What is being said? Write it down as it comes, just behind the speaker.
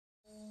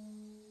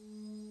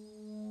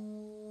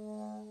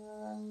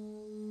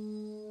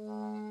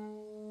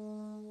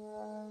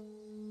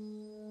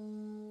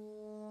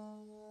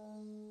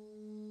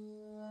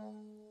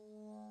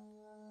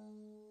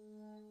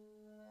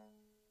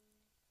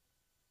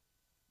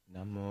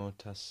Namo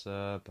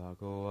tassa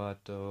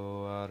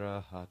bhagavato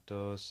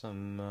arahato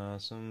samma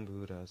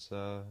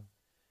sambuddhassa.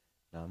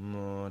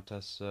 Namo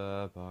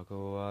tassa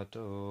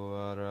bhagavato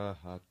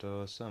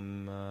arahato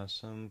samma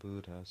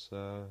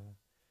sambuddhassa.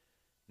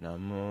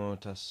 Namo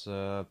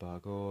tassa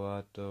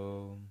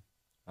bhagavato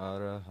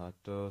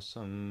arahato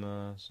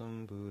samma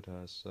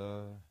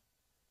sambuddhassa.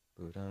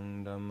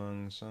 Buddhang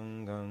dhammang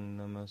sanghang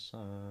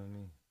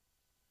namasami.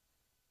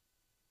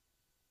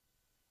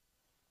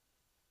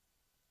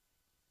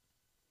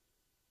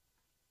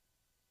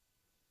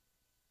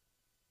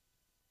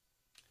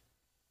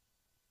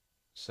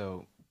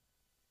 So,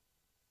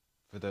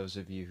 for those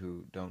of you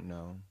who don't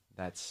know,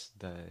 that's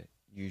the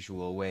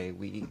usual way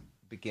we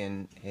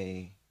begin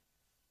a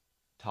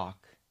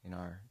talk in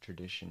our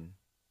tradition,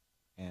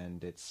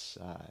 and it's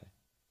a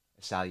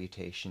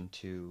salutation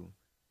to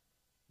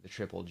the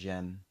triple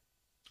gem,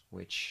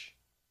 which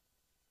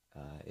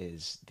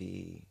is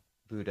the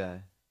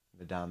Buddha,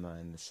 the Dhamma,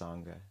 and the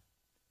Sangha.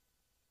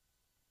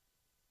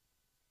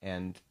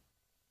 And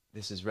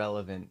this is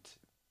relevant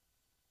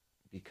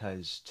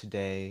because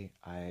today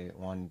I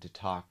wanted to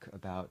talk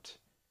about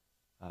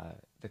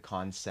the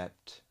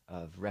concept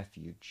of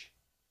refuge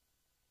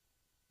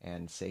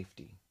and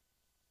safety.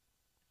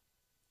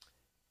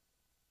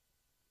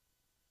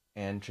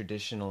 And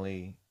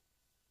traditionally,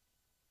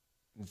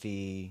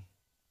 the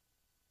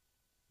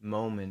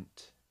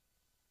moment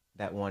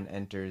that one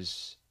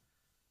enters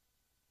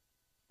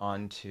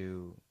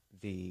onto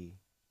the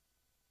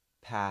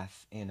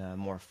path in a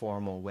more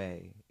formal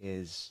way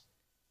is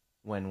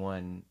when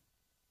one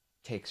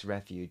takes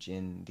refuge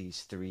in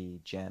these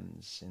three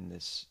gems, in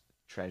this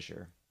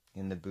treasure,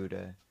 in the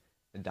Buddha,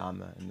 the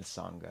Dhamma, and the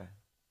Sangha.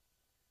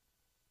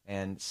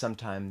 And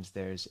sometimes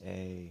there's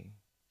a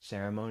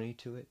ceremony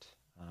to it,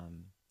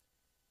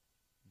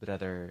 but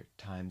other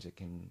times it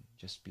can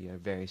just be a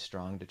very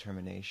strong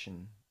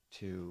determination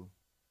to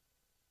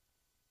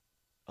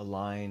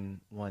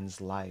align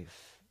one's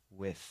life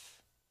with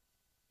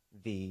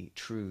the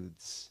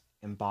truths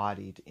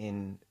embodied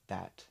in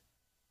that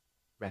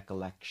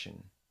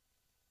recollection.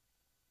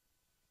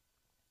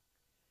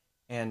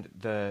 And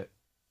the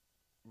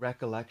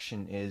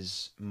recollection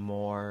is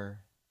more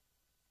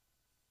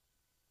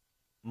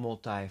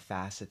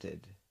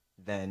multifaceted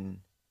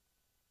than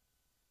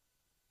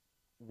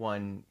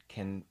one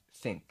can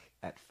think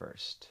at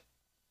first.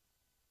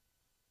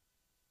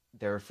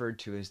 They're referred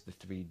to as the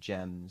three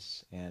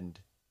gems, and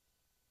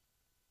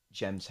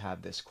gems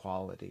have this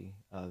quality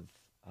of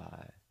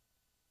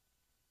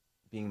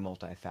being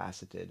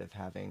multifaceted, of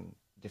having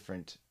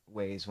different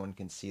ways one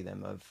can see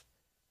them, of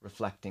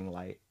reflecting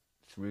light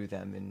through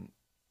them in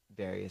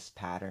various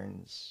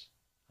patterns.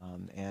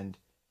 And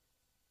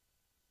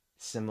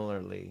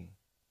similarly,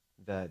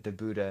 the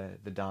Buddha,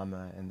 the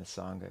Dhamma, and the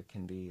Sangha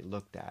can be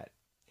looked at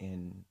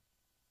in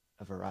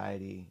a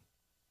variety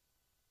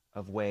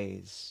of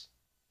ways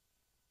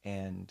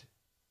and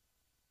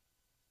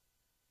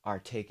are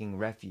taking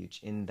refuge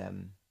in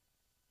them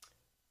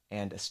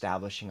and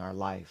establishing our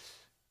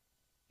life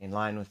in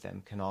line with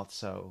them can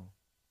also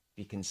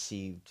be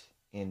conceived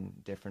in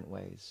different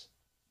ways.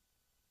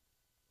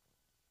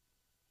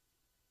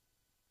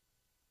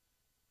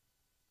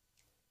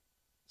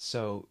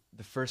 So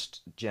the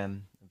first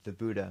gem, the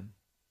Buddha,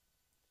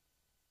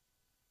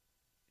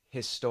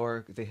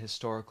 the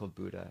historical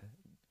Buddha,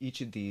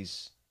 each of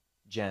these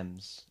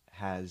gems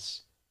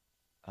has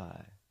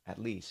at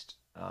least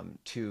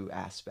two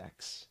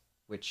aspects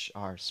which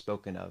are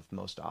spoken of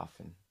most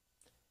often.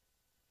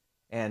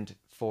 And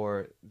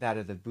for that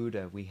of the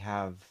Buddha, we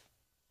have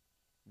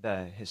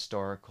the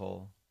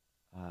historical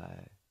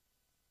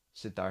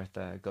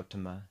Siddhartha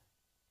Gautama,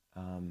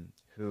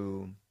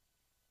 who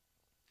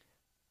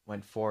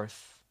went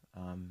forth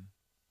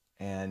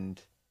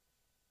and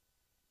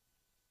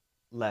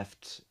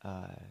left,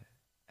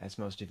 as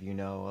most of you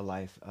know, a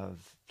life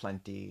of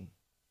plenty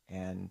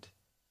and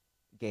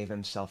gave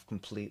himself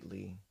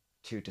completely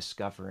to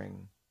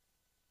discovering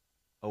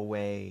a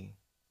way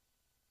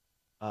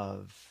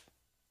of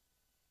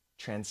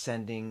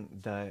transcending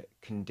the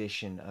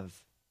condition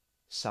of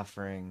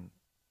suffering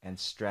and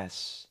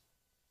stress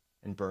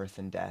and birth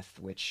and death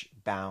which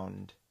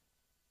bound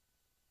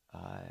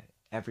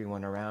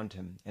everyone around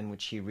him, and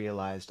which he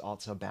realized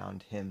also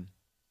bound him.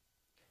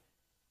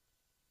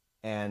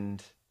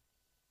 And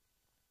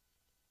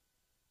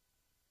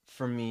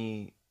for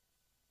me,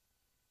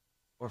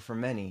 or for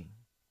many,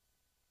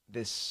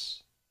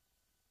 this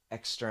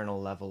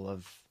external level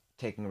of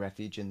taking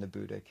refuge in the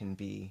Buddha can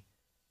be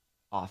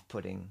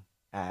off-putting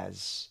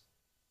as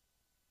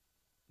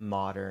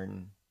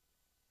modern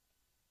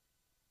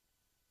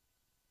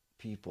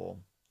people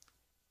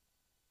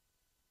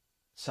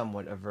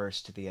somewhat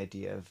averse to the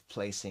idea of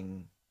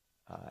placing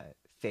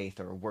faith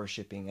or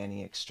worshipping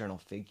any external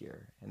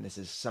figure. And this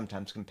is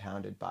sometimes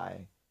compounded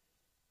by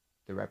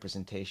the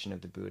representation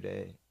of the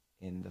Buddha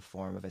in the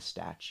form of a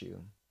statue.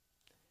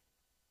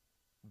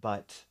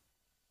 But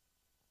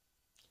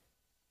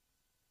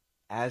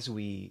as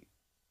we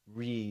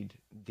read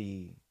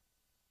the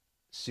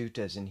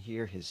suttas and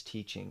hear his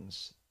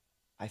teachings,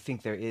 I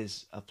think there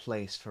is a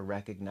place for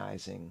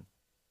recognizing,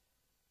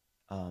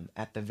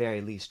 at the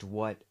very least,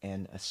 what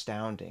an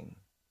astounding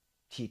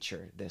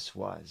teacher this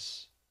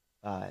was.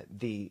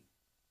 The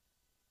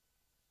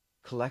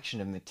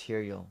collection of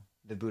material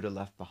the Buddha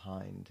left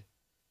behind,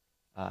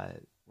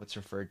 what's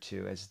referred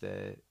to as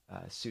the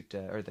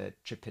Sutta or the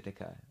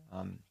Tripitaka,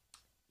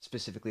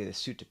 specifically the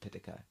Sutta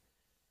Pitaka,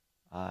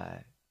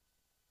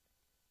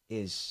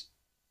 is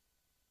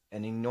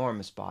an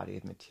enormous body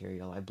of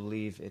material. I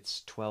believe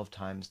it's 12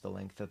 times the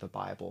length of the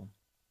Bible,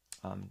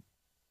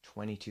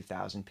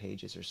 22,000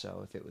 pages or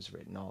so if it was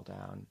written all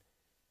down.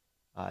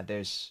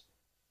 There's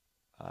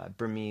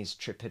Burmese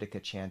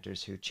Tripitaka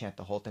chanters who chant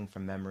the whole thing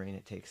from memory, and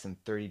it takes them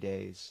 30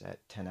 days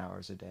at 10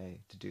 hours a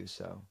day to do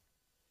so.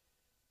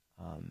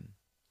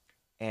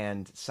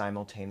 And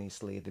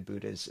simultaneously, the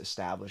Buddha's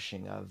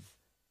establishing of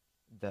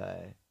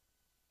the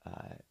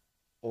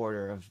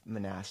order of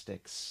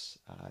monastics,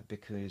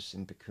 bhikkhus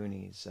and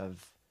bhikkhunis,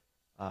 of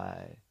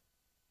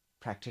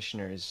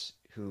practitioners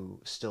who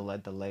still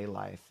led the lay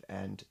life,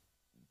 and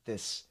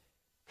this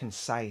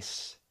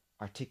concise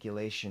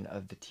articulation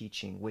of the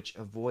teaching, which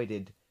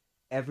avoided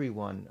every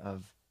one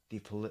of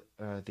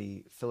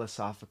the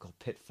philosophical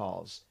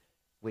pitfalls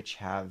which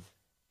have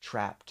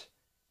trapped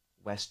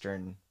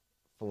Western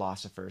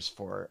philosophers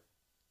for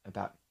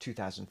about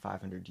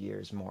 2,500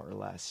 years, more or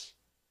less.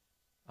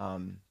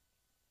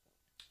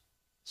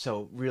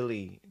 So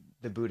really,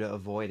 the Buddha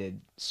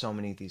avoided so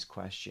many of these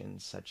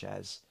questions, such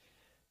as,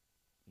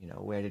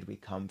 where did we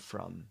come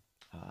from?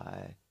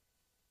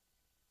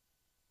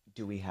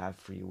 Do we have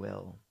free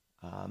will?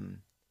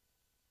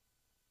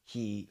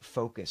 He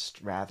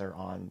focused rather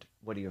on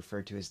what he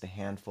referred to as the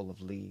handful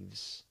of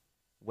leaves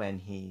when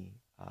he,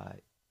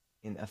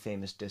 in a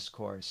famous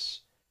discourse,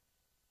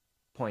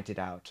 pointed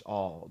out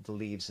all the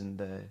leaves in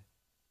the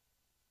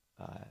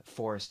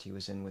forest he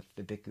was in with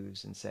the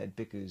bhikkhus and said,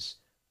 "Bhikkhus,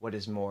 what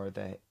is more,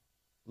 the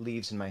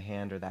leaves in my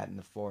hand or that in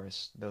the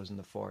forest, those in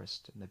the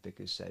forest?" And the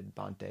bhikkhus said,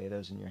 "Bhante,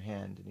 those in your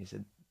hand." And he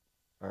said,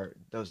 or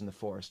those in the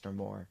forest or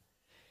more.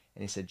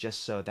 And he said,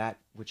 "Just so, that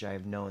which I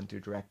have known through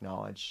direct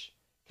knowledge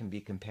can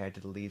be compared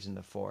to the leaves in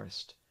the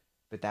forest.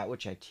 But that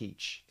which I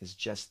teach is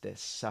just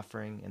this,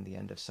 suffering and the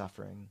end of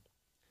suffering,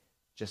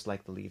 just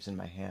like the leaves in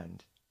my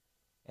hand."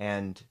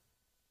 And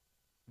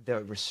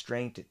the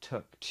restraint it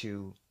took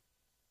to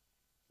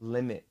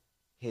limit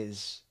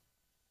his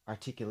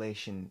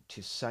articulation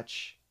to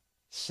such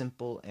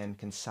simple and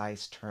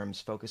concise terms,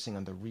 focusing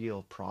on the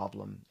real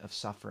problem of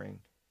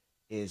suffering,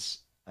 is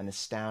an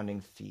astounding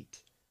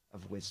feat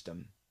of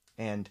wisdom.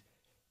 And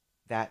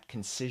that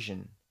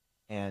concision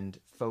and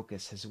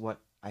focus is what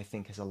I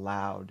think has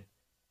allowed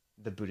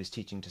the Buddha's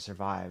teaching to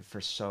survive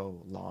for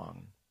so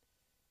long.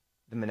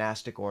 The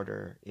monastic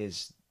order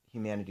is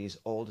humanity's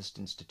oldest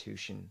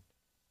institution,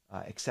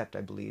 except,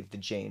 I believe, the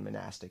Jain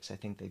monastics. I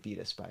think they beat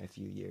us by a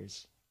few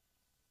years.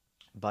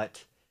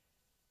 But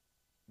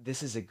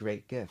this is a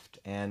great gift,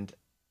 and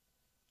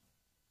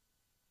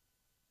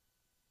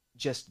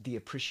just the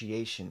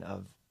appreciation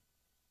of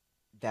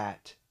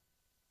that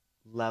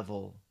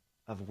level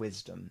of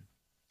wisdom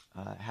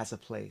has a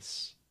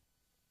place,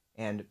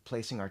 and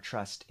placing our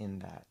trust in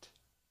that.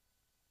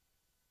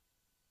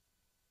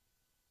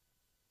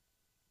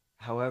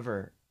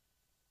 However,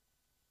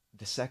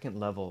 the second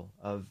level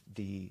of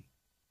the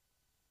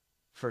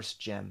first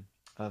gem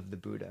of the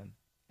Buddha,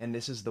 and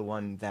this is the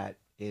one that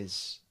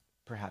is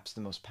perhaps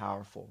the most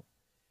powerful,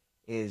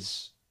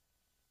 is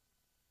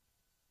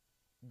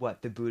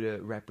what the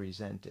Buddha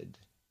represented,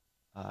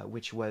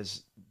 which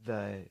was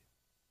the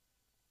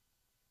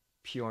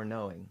pure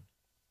knowing.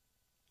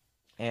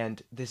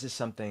 And this is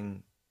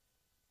something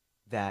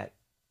that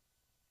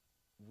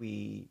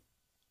we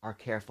are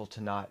careful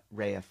to not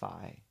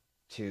reify,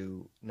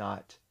 to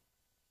not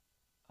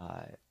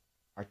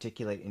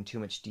articulate in too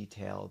much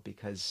detail,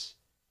 because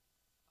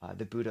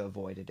the Buddha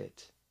avoided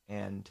it.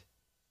 And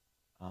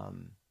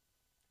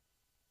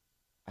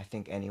I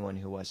think anyone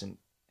who wasn't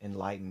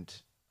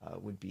enlightened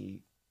would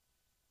be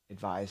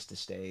advised to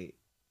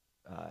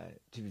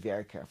to be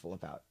very careful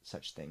about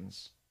such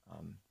things.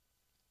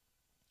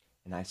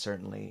 And I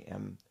certainly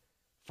am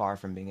far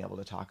from being able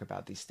to talk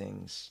about these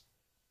things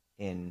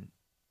in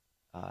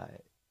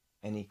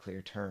any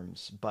clear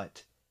terms,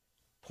 but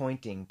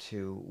pointing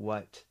to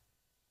what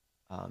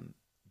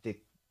the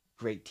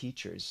great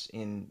teachers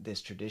in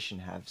this tradition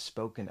have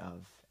spoken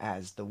of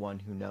as the one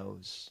who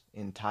knows.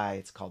 In Thai,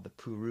 it's called the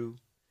Puru.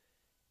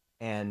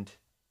 And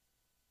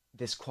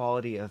this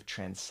quality of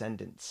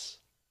transcendence,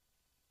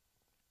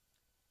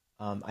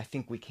 I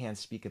think we can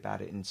speak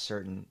about it in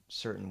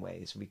certain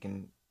ways. We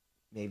can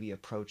maybe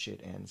approach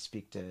it and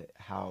speak to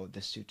how the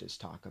suttas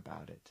talk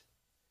about it.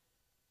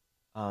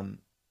 And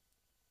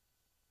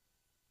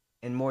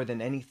more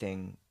than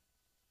anything,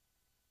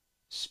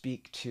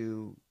 speak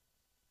to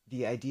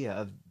the idea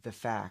of the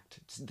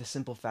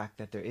simple fact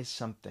that there is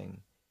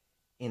something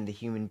in the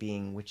human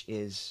being which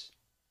is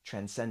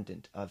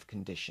transcendent of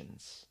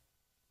conditions.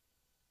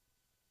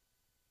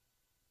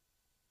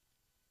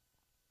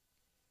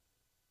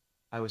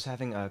 I was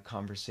having a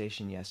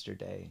conversation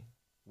yesterday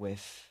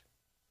with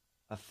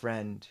a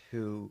friend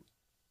who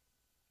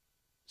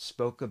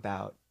spoke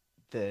about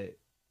the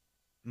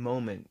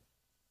moment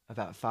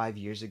about 5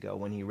 years ago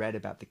when he read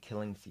about the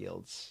killing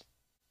fields,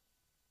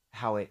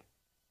 how it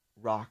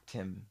rocked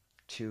him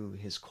to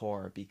his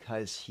core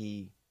because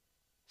he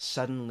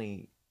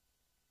suddenly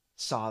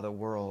saw the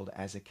world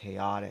as a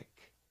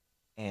chaotic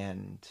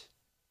and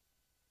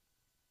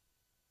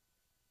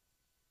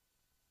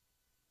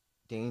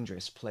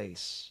dangerous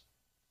place,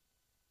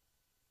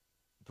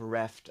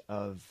 bereft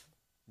of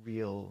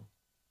real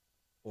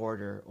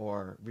order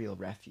or real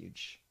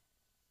refuge.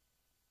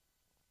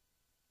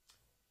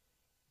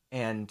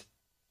 And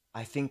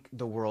I think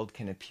the world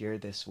can appear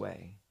this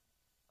way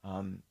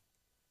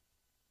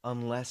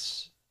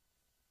unless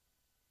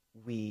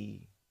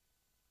we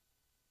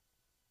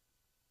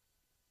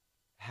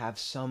have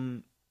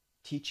some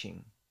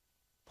teaching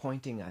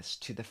pointing us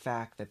to the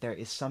fact that there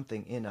is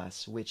something in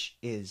us which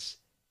is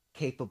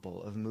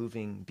capable of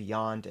moving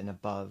beyond and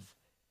above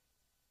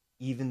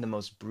even the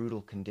most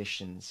brutal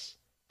conditions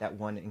that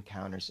one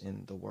encounters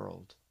in the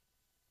world.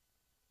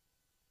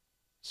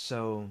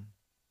 So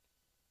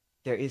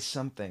there is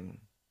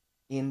something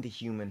in the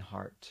human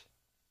heart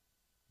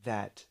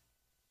that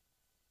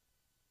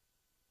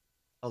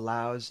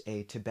allows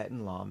a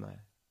Tibetan Lama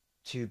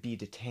to be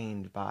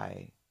detained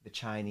by the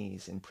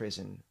Chinese in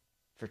prison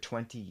for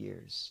 20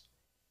 years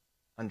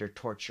under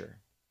torture.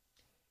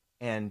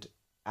 And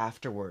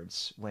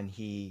afterwards, when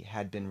he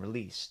had been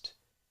released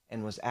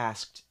and was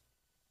asked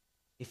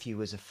if he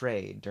was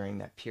afraid during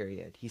that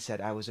period, he said,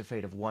 "I was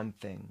afraid of one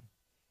thing,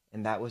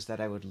 and that was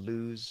that I would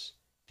lose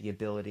the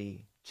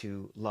ability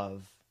to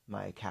love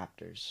my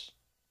captors,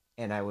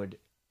 and I would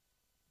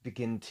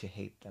begin to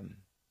hate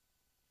them."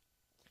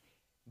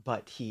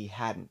 But he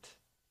hadn't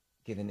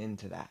given in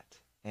to that.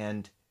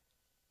 And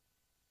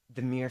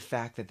the mere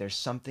fact that there's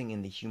something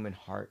in the human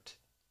heart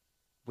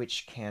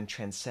which can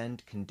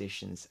transcend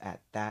conditions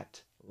at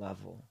that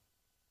level,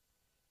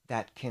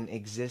 that can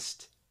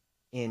exist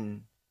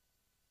in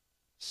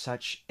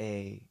such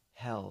a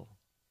hell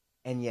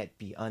and yet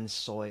be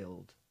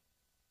unsoiled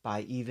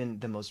by even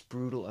the most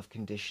brutal of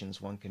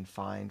conditions one can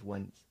find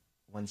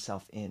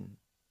oneself in,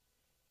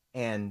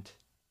 and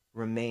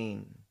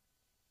remain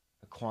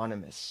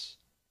equanimous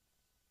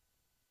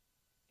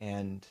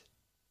and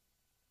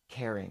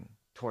caring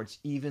towards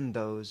even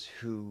those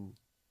who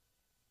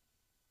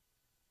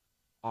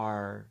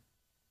are,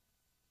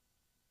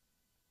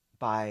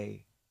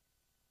 by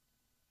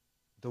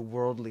the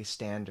worldly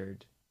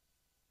standard,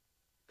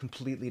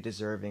 completely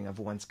deserving of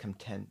one's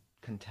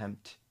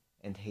contempt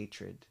and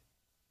hatred.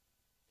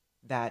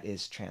 That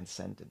is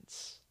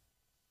transcendence.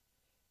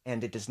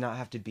 And it does not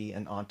have to be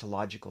an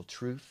ontological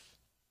truth.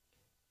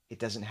 It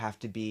doesn't have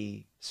to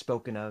be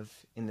spoken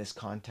of in this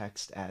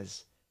context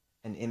as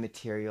an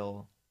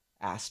immaterial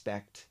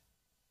aspect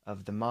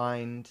of the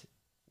mind.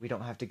 We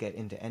don't have to get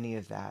into any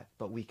of that,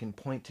 but we can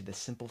point to the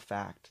simple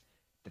fact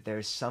that there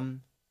is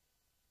something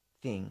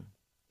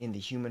in the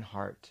human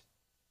heart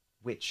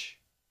which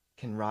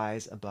can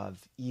rise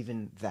above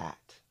even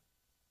that.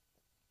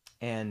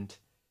 And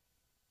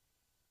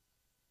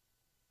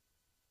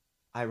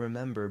I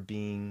remember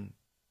being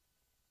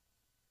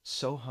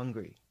so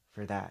hungry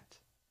for that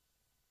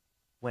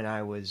when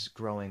I was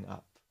growing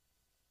up.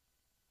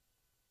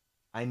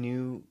 I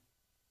knew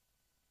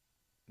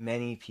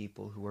many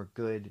people who were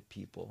good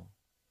people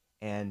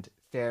and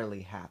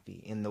fairly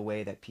happy in the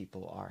way that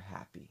people are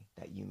happy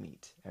that you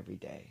meet every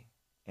day,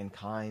 and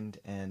kind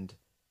and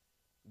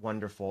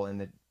wonderful in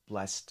the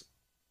blessed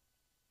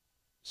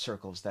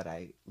circles that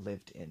I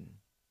lived in,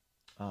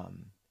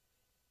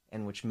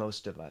 and which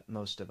most of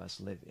us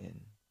live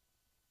in.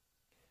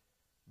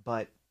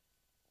 But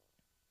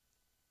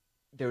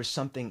there was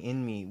something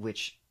in me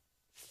which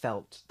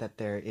felt that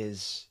there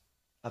is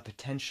a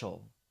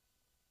potential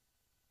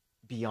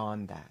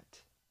beyond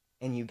that.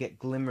 And you get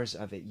glimmers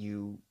of it.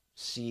 You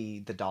see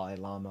the Dalai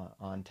Lama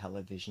on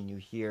television. You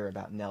hear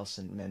about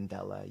Nelson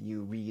Mandela.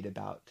 You read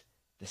about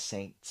the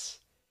saints.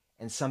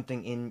 And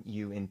something in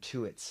you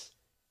intuits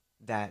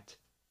that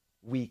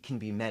we can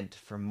be meant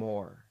for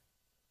more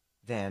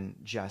than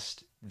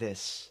just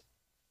this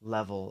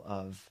level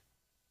of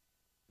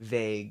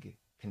vague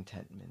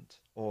contentment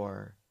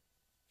or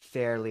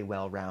fairly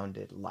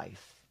well-rounded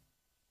life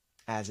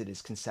as it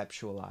is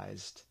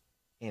conceptualized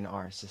in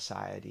our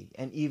society,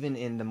 and even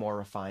in the more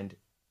refined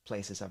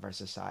places of our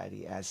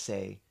society, as,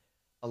 say,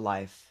 a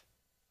life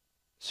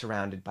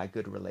surrounded by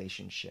good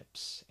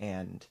relationships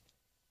and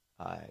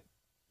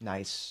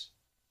nice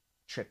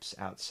trips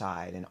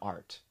outside and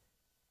art.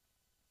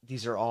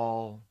 These are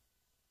all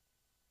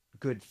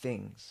good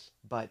things,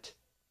 but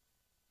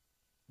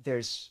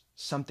there's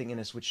something in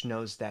us which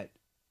knows that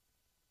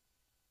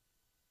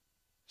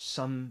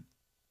some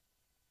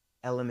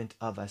element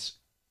of us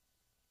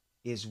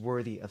is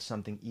worthy of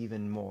something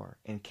even more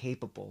and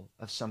capable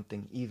of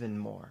something even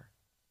more.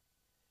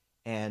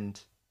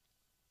 And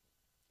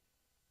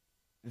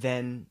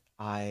then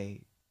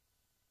I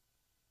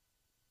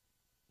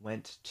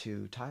went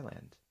to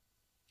Thailand,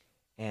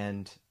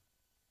 and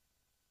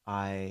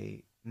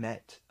I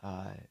met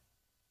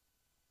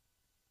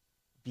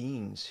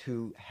beings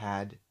who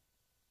had,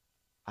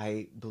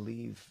 I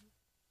believe,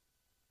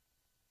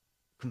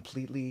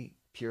 completely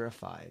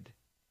purified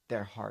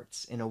their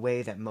hearts in a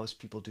way that most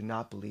people do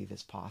not believe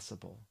is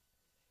possible.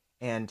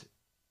 And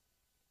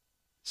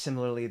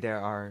similarly, there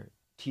are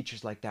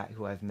teachers like that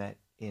who I've met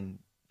in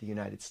the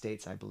United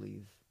States, I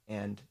believe,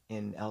 and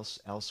in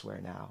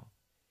elsewhere now.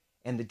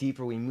 And the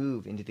deeper we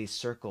move into these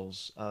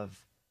circles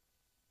of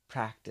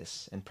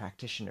practice and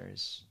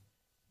practitioners,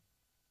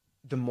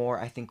 the more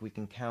I think we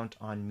can count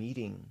on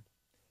meeting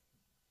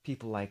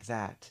people like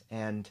that.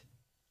 And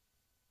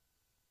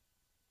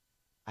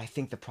I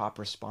think the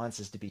proper response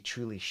is to be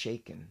truly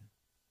shaken,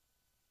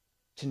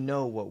 to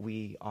know what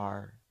we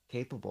are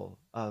capable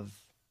of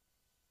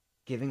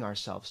giving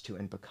ourselves to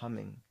and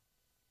becoming,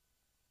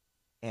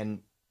 and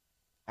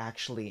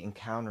actually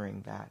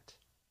encountering that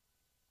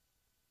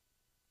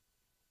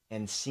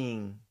and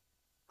seeing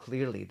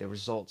clearly the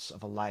results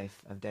of a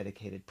life of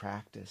dedicated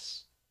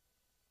practice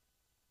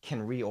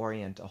can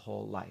reorient a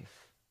whole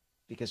life,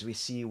 because we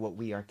see what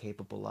we are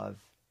capable of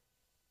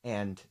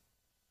and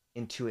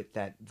intuit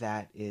that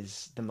that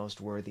is the most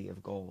worthy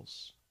of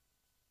goals.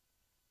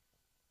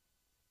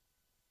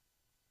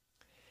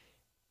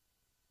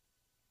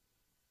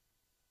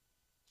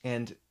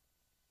 And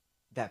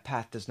that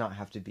path does not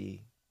have to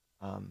be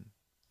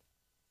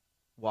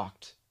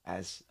walked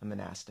as a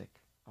monastic,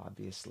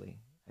 obviously.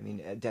 I mean,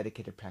 a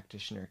dedicated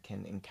practitioner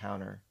can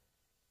encounter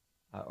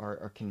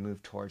or can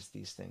move towards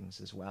these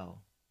things as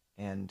well.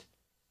 And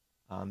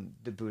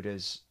the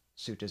Buddha's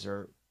suttas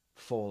are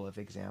full of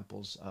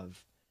examples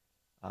of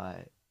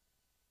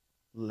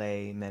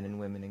lay men and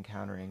women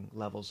encountering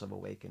levels of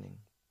awakening.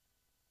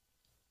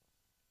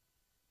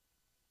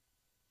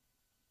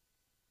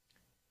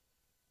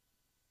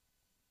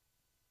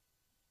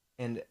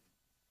 And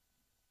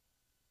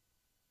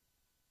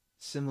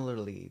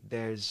similarly,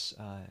 there's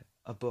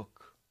a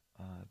book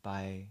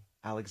by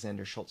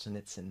Alexander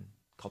Solzhenitsyn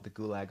called The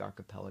Gulag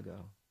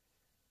Archipelago.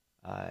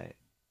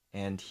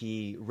 And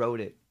he wrote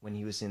it when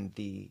he was in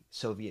the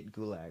Soviet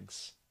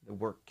gulags, the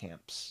work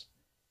camps.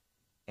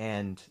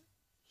 And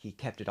he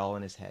kept it all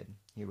in his head.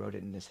 He wrote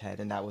it in his head,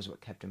 and that was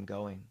what kept him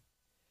going.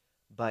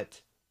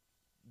 But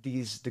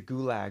the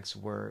gulags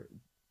were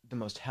the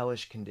most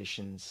hellish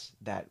conditions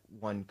that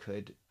one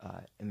could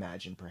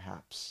imagine,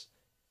 perhaps.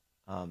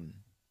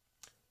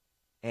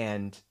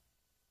 And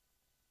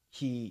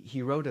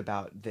he wrote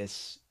about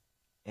this,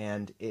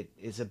 and it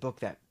is a book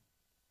that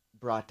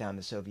brought down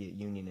the Soviet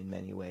Union in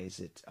many ways.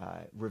 It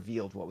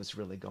revealed what was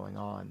really going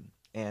on.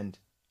 And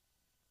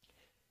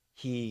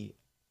he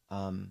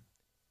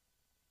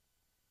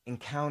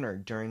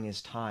encountered during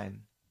his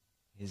time,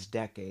 his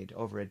decade,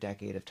 over a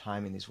decade of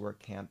time in these work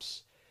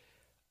camps,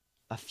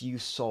 a few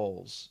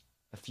souls,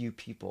 a few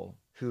people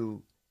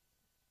who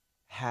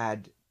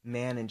had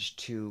managed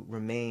to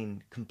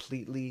remain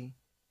completely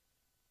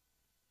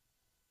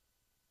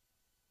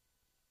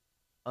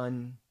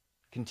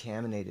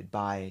uncontaminated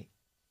by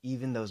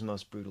even those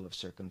most brutal of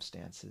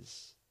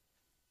circumstances.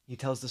 He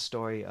tells the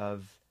story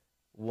of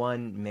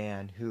one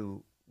man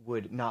who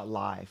would not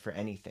lie for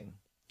anything,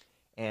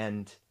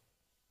 and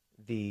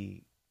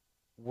the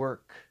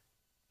work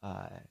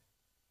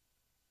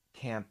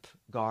camp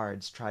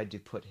guards tried to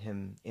put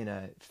him in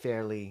a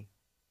fairly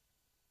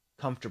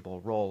comfortable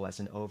role as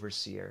an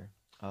overseer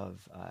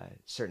of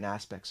certain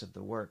aspects of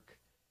the work,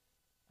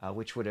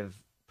 which would have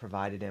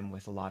provided him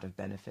with a lot of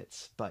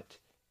benefits, but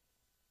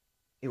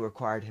it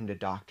required him to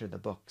doctor the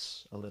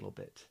books a little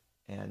bit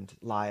and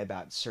lie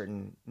about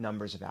certain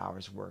numbers of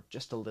hours work,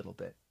 just a little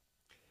bit.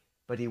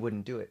 But he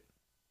wouldn't do it,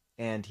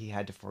 and he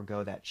had to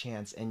forego that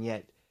chance. And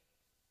yet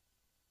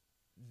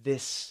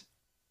this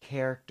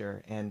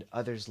character and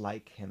others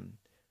like him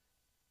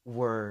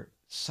were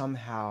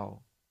somehow,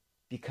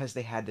 because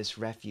they had this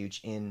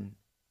refuge in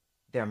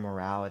their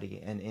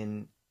morality and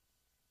in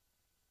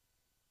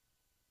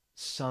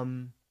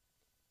some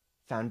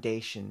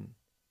foundation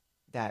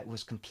that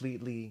was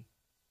completely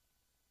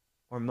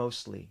or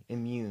mostly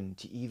immune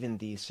to even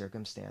these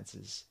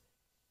circumstances,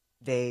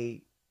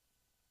 they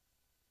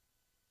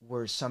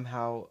were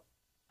somehow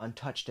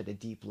untouched at a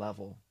deep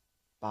level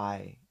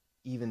by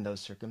even those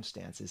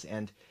circumstances.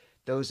 And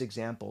those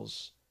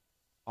examples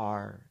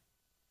are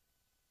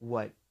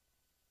what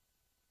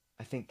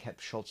I think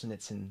kept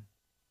Solzhenitsyn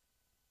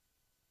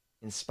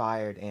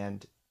inspired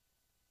and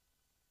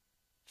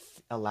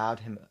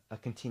allowed him a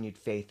continued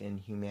faith in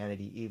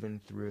humanity even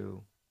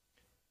through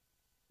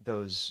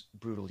those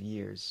brutal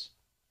years.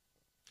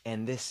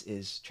 And this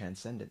is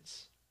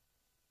transcendence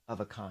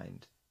of a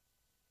kind.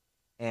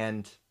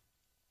 And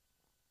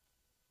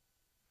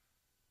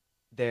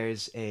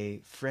there's a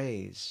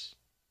phrase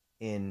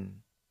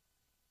in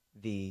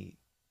the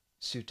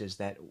suttas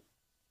that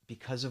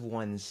because of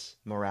one's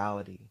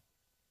morality,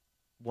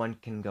 one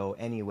can go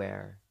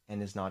anywhere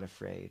and is not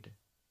afraid.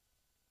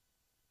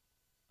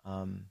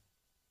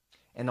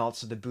 And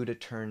also the Buddha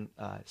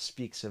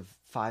speaks of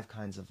 5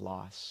 kinds of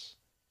loss: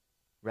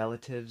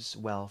 relatives,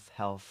 wealth,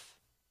 health,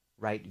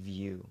 right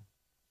view,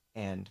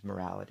 and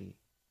morality.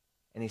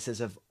 And he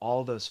says of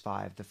all those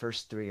 5, the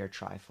first 3 are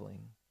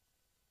trifling.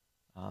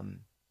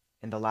 And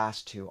the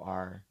last two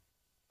are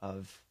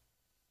of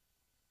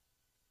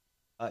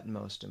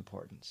utmost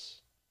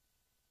importance.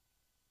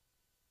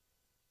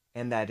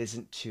 And that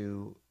isn't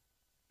to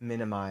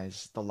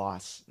minimize the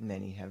loss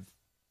many have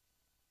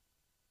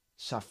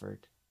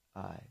suffered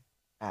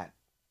at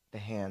the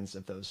hands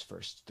of those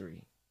first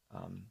three.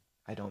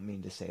 I don't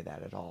mean to say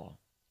that at all.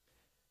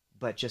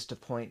 But just to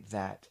point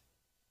that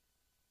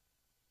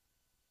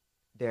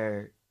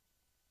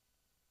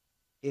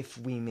if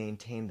we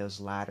maintain those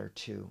latter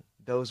two,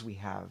 those we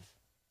have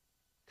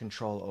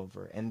control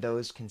over, and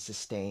those can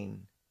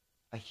sustain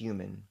a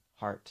human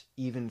heart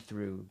even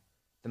through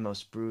the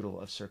most brutal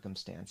of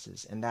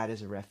circumstances, and that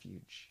is a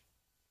refuge.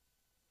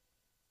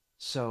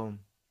 So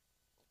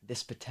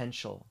this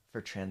potential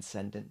for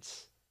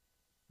transcendence,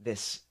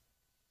 this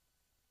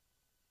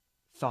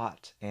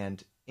thought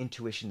and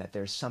intuition that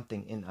there's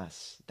something in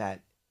us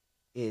that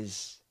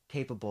is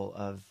capable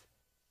of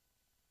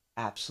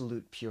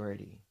absolute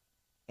purity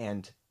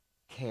and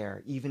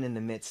care, even in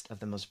the midst of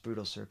the most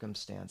brutal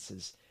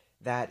circumstances,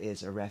 that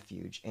is a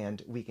refuge.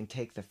 And we can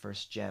take the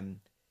first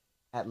gem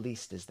at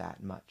least as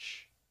that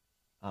much,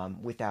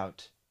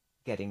 without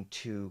getting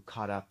too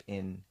caught up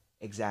in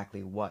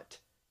exactly what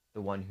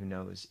the one who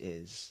knows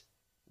is.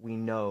 We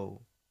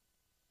know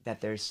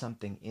that there's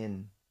something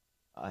in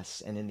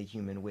us and in the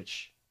human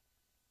which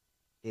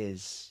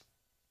is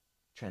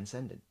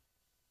transcendent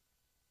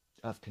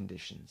of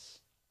conditions.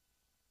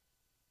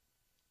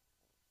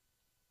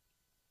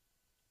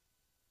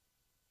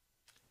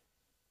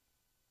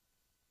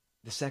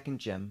 The second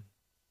gem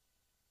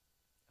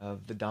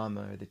of the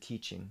Dhamma, or the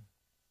teaching,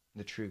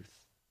 the truth,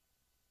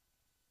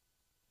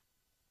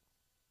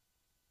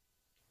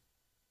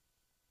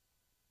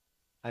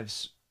 I've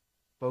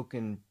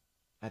spoken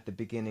at the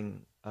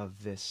beginning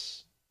of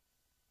this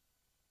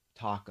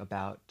talk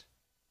about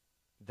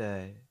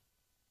the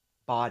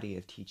body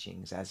of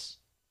teachings as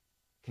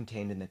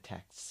contained in the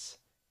texts,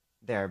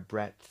 their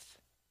breadth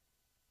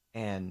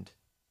and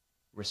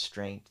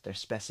restraint, their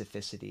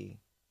specificity,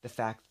 the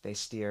fact that they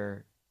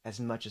steer as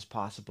much as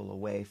possible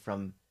away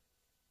from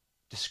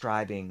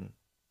describing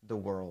the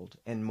world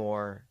and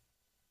more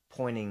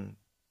pointing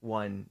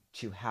one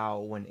to how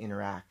one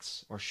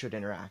interacts or should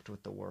interact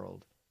with the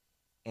world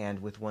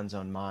and with one's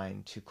own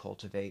mind to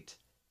cultivate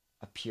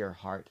a pure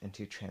heart and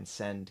to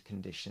transcend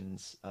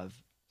conditions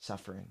of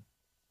suffering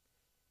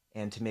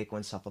and to make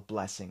oneself a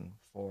blessing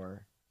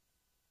for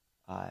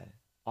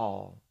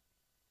all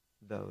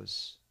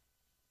those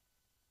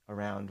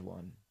around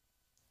one.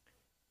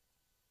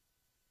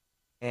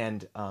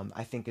 And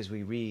I think as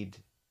we read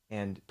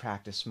and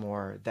practice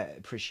more, that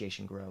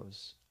appreciation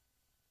grows.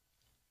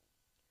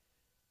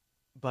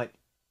 But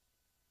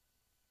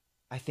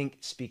I think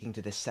speaking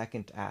to the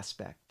second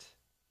aspect,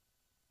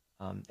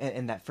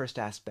 and that first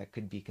aspect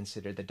could be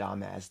considered the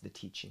Dhamma as the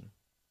teaching.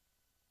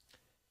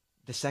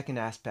 The second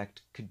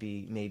aspect could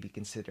be maybe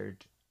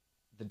considered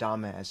the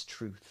Dhamma as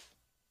truth,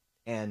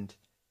 and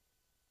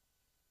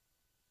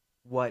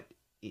what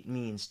it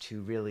means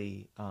to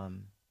really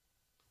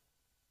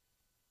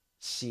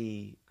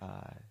see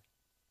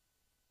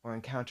or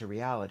encounter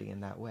reality in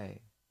that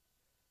way.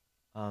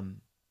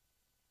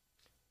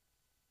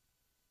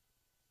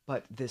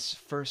 But this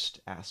first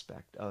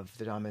aspect of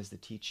the Dhamma as the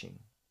teaching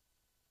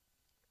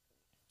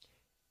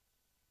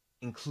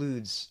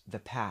includes the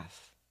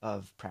path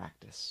of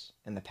practice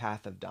and the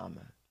path of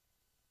Dhamma.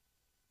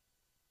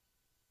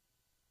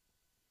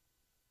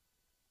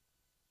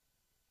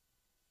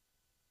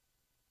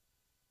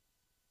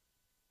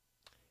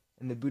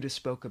 And the Buddha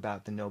spoke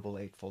about the Noble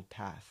Eightfold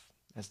Path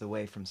as the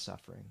way from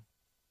suffering.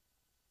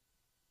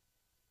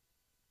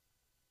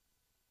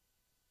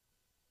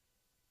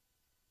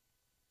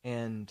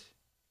 And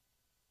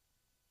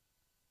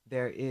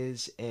there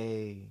is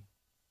a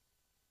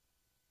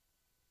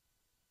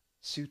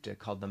sutta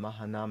called the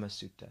Mahanama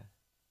Sutta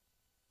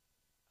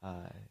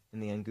in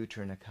the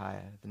Anguttara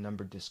Nikaya, the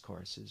Numbered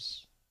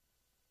Discourses,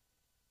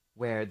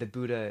 where the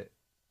Buddha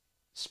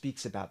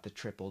speaks about the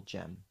triple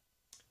gem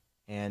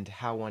and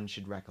how one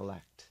should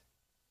recollect.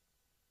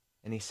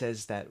 And he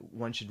says that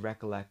one should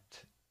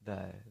recollect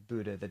the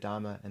Buddha, the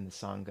Dhamma, and the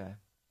Sangha.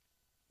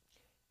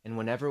 And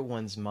whenever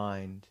one's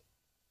mind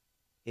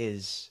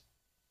is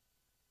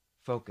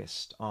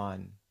focused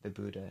on the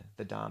Buddha,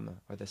 the Dhamma,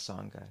 or the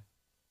Sangha,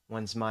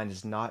 one's mind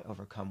is not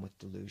overcome with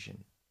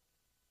delusion,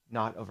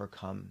 not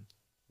overcome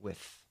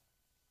with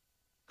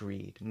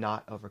greed,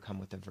 not overcome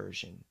with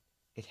aversion.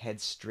 It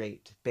heads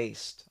straight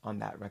based on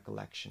that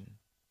recollection.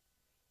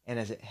 And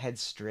as it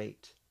heads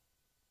straight,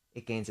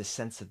 it gains a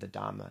sense of the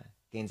Dhamma,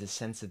 gains a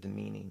sense of the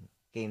meaning,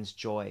 gains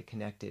joy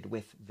connected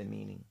with the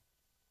meaning.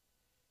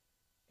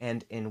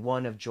 And in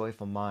one of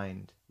joyful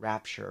mind,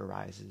 rapture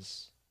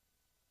arises.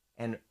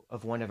 And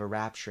of one of a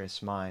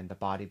rapturous mind, the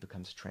body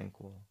becomes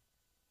tranquil.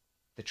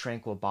 The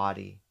tranquil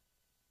body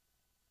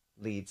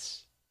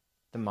leads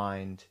the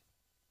mind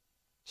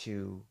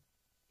to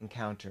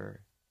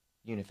encounter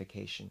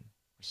unification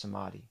or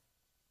samadhi.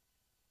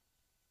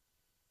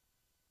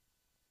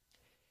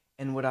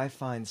 And what I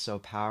find so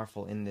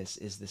powerful in this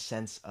is the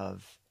sense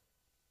of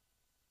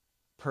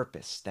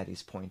purpose that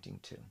he's pointing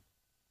to.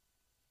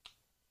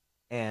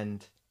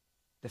 And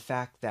the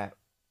fact that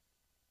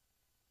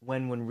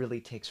when one really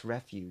takes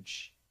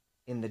refuge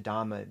in the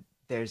Dhamma,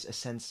 there's a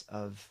sense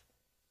of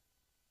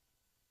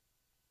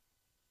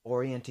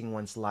orienting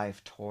one's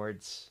life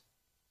towards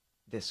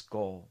this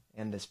goal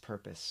and this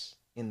purpose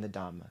in the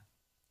Dhamma,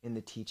 in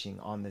the teaching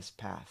on this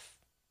path.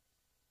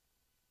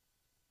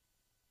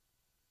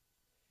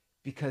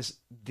 Because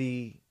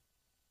the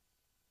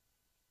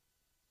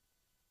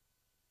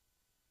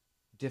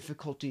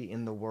difficulty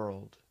in the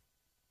world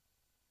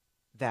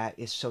that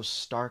is so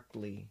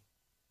starkly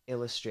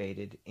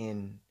illustrated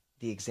in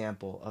the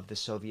example of the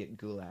Soviet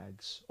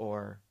gulags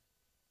or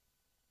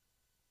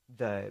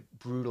the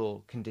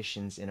brutal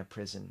conditions in a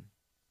prison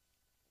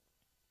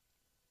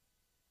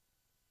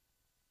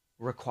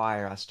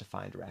require us to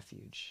find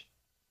refuge.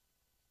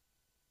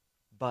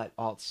 But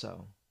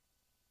also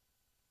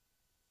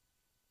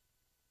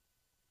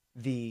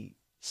the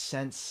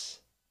sense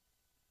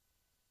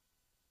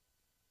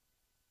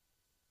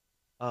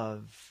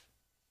of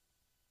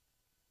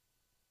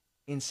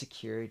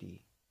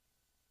insecurity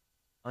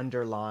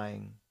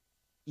underlying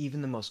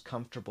even the most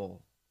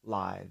comfortable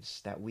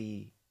lives that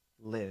we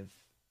live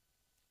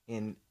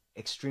in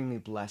extremely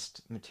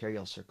blessed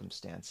material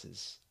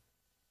circumstances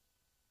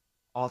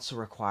also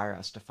require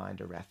us to find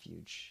a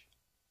refuge,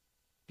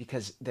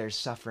 because there's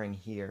suffering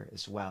here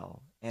as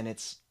well, and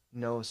it's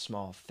no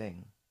small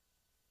thing.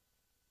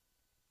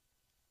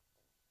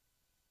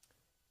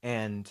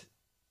 And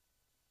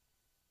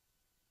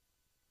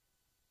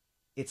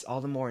it's all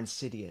the more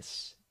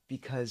insidious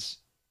because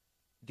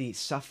the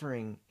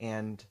suffering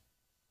and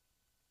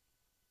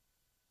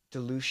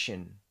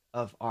dilution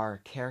of our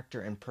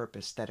character and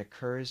purpose that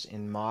occurs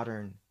in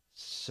modern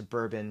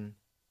suburban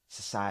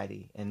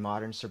society and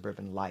modern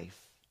suburban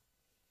life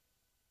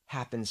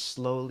happens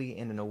slowly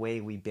and in a way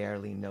we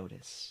barely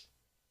notice.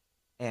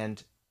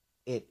 And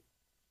it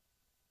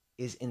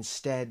is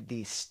instead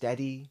the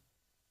steady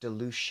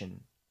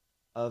dilution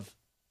of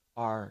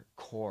our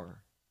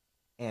core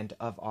and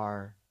of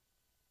our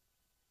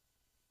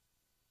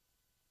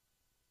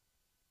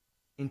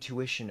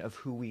intuition of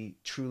who we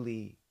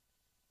truly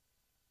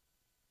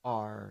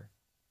are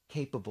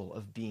capable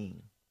of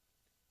being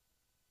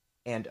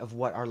and of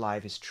what our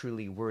life is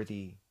truly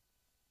worthy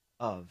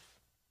of.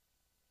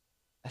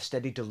 A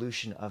steady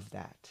dilution of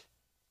that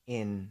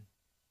in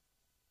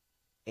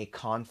a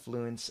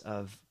confluence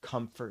of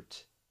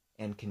comfort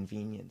and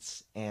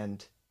convenience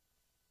and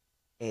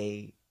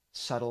a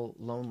subtle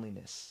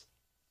loneliness.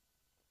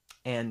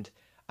 And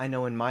I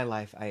know in my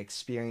life I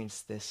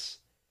experienced this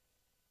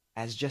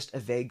as just a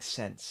vague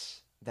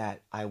sense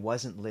that I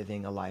wasn't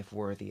living a life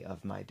worthy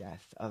of my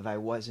death, of I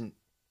wasn't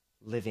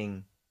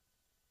living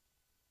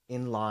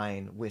in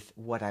line with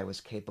what I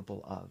was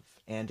capable of.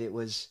 And it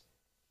was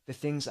the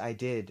things I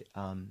did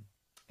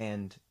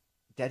and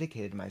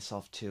dedicated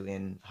myself to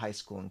in high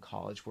school and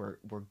college were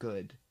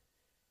good.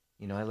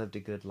 You know, I lived a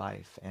good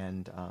life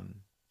and,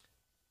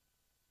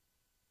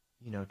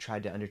 you know,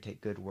 tried to undertake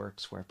good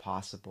works where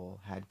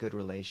possible, had good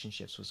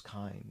relationships, was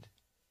kind.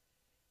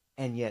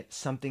 And yet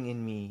something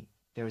in me,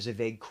 there was a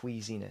vague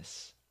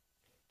queasiness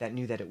that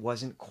knew that it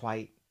wasn't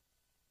quite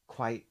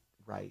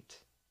right.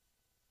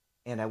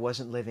 And I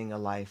wasn't living a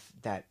life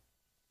that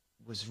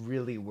was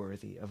really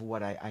worthy of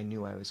what I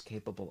knew I was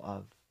capable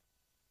of.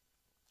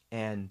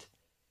 And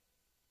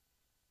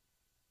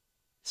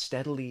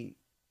steadily,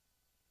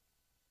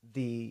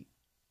 the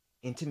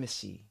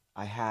intimacy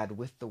I had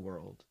with the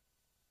world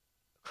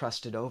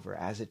crusted over,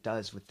 as it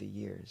does with the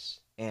years,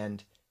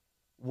 and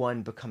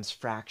one becomes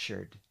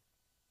fractured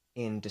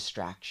in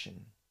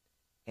distraction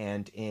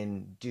and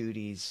in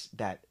duties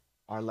that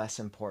are less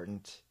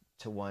important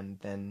to one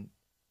than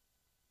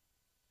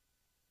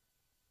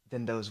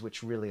those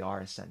which really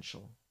are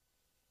essential.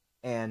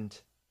 And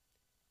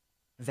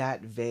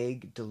that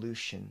vague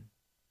dilution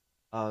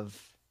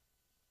of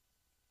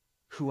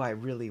who I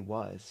really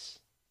was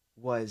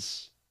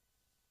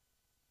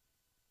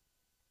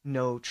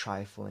no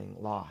trifling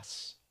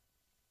loss.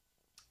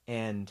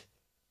 And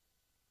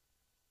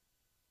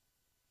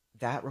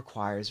that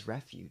requires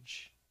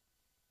refuge.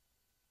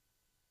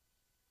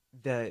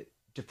 The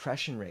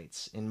depression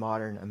rates in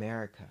modern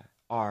America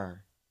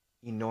are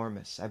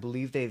enormous. I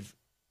believe they've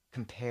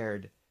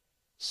compared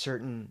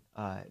certain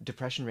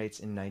depression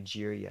rates in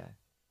Nigeria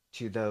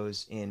to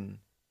those in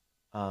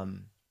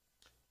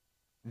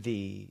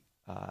the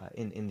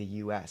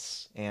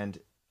U.S. and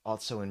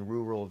also in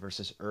rural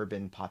versus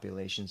urban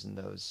populations in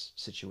those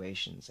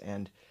situations.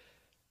 And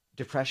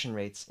depression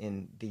rates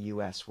in the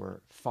U.S.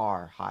 were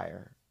far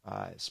higher,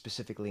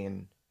 specifically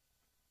in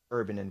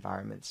urban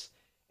environments.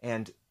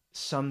 And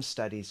some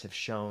studies have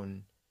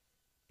shown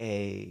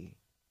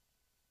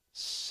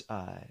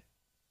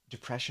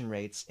depression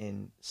rates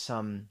in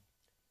some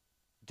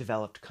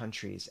developed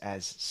countries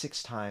as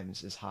 6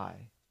 times as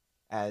high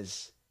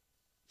as,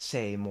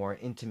 say, more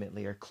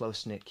intimately or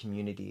close-knit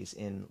communities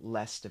in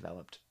less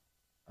developed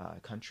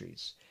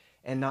countries.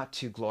 And not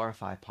to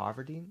glorify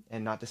poverty,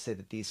 and not to say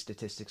that these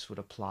statistics would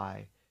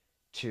apply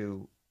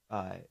to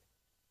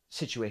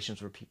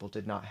situations where people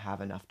did not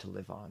have enough to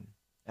live on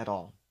at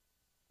all.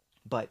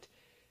 But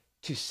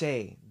to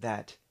say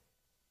that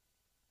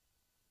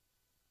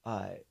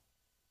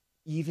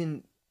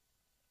even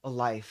a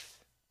life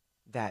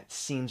that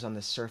seems on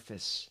the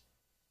surface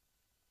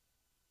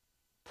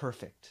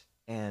perfect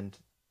and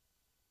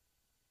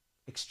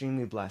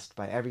extremely blessed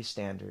by every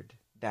standard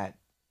that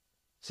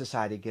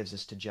society gives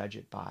us to judge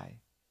it by,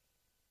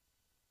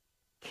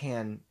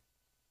 can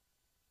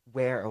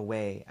wear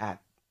away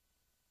at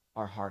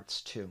our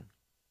hearts too.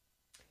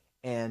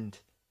 And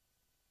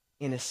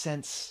in a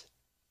sense,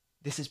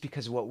 this is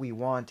because what we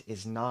want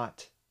is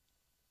not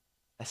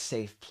a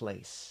safe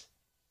place,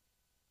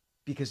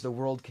 because the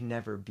world can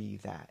never be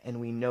that, and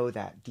we know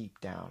that deep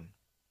down.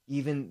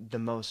 Even the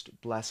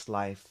most blessed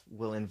life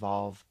will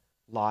involve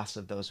loss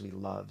of those we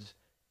love.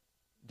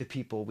 The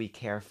people we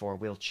care for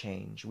will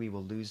change. We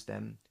will lose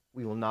them.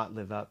 We will not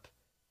live up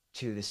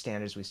to the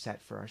standards we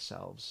set for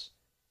ourselves.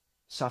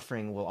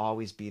 Suffering will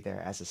always be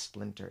there as a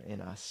splinter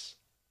in us.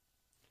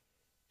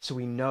 So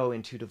we know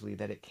intuitively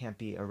that it can't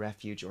be a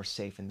refuge or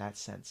safe in that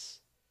sense.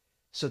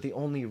 So the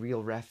only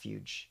real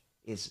refuge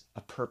is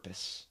a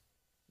purpose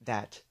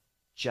that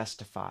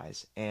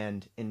justifies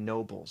and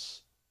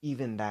ennobles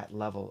even that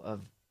level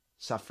of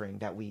suffering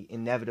that we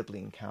inevitably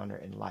encounter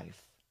in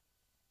life.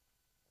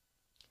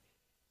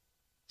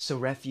 So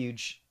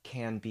refuge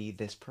can be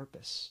this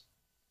purpose.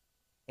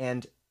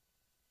 And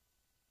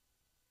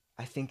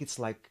I think it's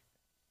like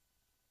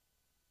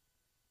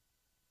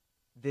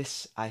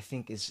this, I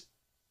think, is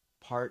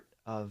part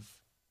of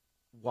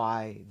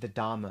why the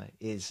Dhamma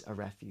is a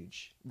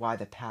refuge, why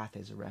the path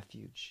is a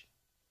refuge,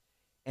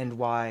 and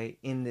why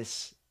in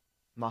this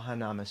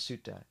Mahanama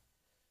Sutta,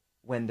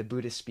 when the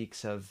Buddha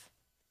speaks of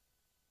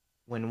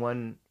when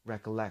one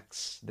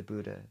recollects the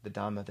Buddha, the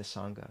Dhamma, the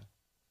Sangha,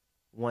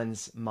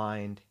 one's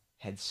mind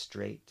heads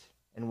straight,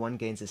 and one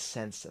gains a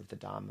sense of the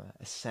Dhamma,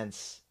 a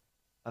sense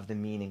of the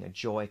meaning, a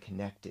joy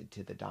connected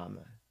to the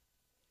Dhamma.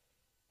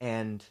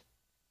 And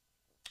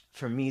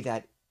for me,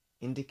 that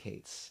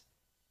indicates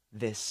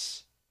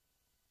this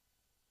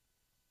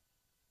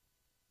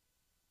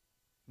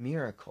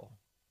miracle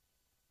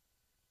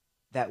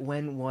that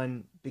when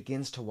one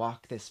begins to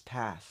walk this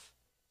path,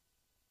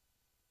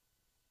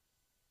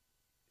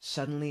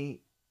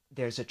 suddenly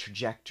there's a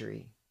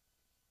trajectory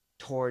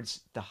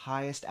towards the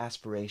highest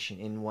aspiration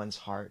in one's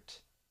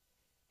heart,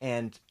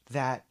 and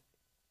that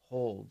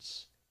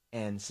holds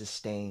and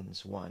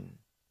sustains one,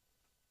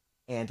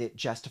 and it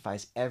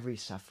justifies every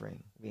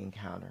suffering we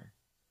encounter,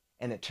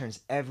 and it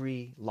turns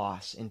every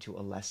loss into a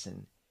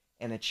lesson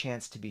and a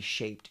chance to be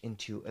shaped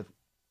into an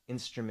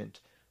instrument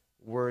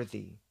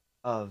worthy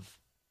of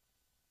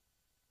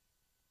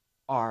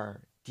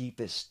our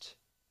deepest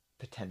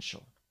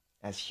potential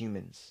as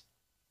humans.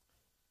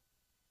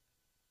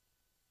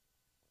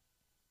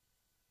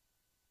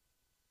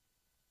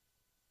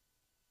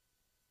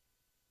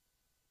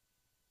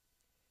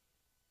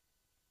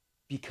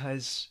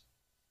 Because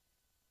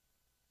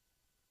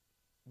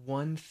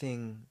one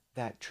thing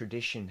that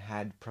tradition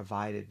had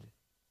provided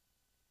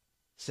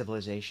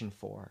civilization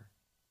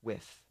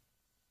with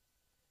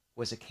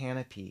was a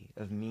canopy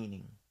of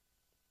meaning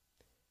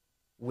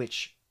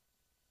which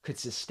could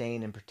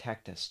sustain and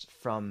protect us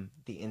from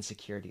the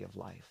insecurity of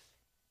life.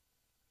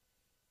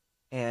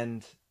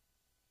 And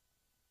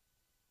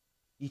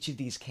each of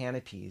these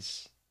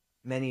canopies,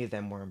 many of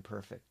them were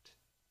imperfect.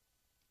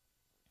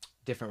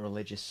 Different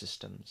religious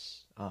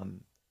systems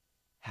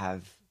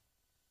have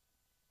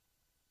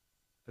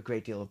a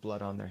great deal of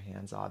blood on their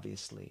hands,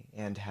 obviously,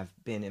 and have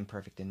been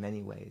imperfect in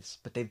many ways,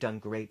 but they've done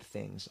great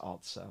things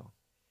also.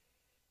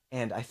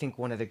 And I think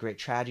one of the great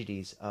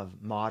tragedies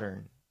of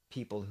modern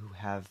people who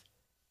have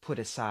put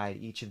aside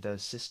each of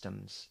those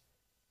systems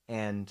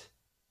and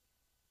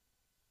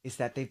is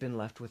that they've been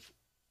left with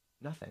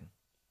nothing.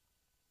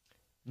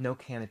 No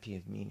canopy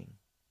of meaning.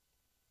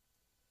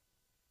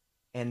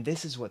 And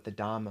this is what the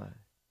Dhamma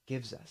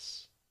gives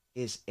us,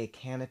 is a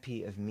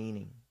canopy of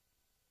meaning.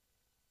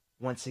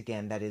 Once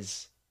again, that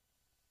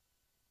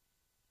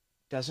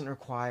doesn't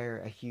require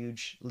a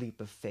huge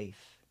leap of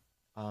faith.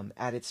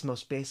 At its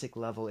most basic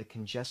level, it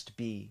can just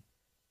be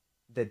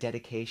the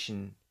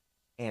dedication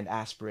and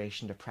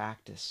aspiration to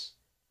practice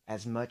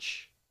as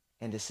much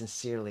and as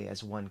sincerely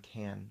as one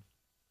can.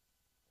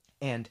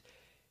 And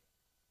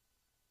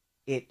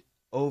it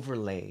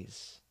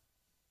overlays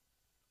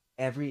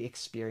every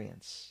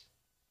experience,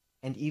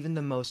 and even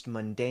the most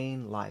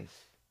mundane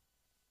life,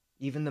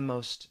 even the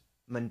most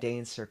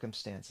mundane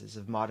circumstances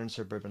of modern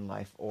suburban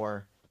life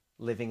or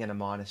living in a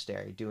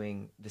monastery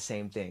doing the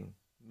same thing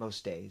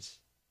most days,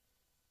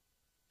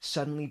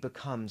 suddenly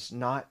becomes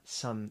not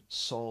some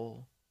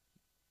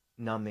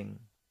soul-numbing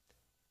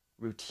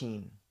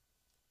routine,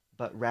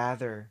 but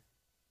rather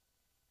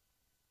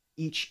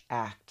each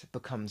act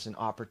becomes an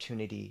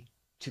opportunity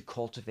to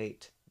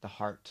cultivate the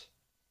heart.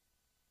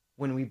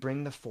 When we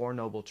bring the Four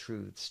Noble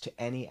Truths to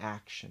any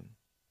action,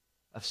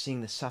 of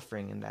seeing the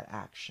suffering in that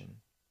action,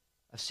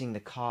 of seeing the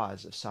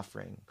cause of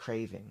suffering,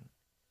 craving,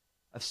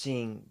 of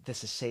seeing the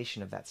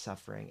cessation of that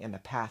suffering and the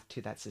path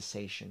to that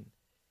cessation,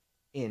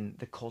 in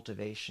the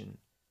cultivation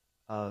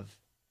of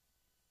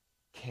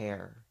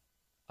care,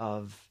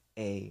 of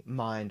a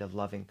mind of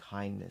loving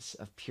kindness,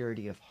 of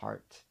purity of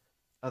heart,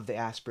 of the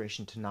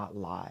aspiration to not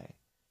lie,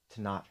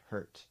 to not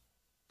hurt,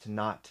 to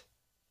not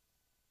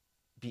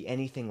be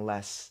anything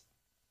less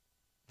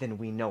than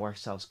we know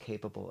ourselves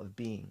capable of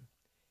being,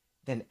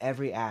 then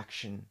every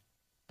action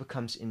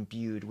becomes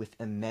imbued with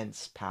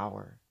immense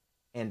power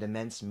and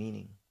immense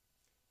meaning.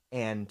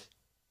 And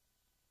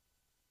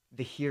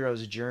the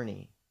hero's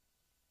journey,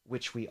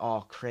 which we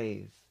all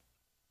crave,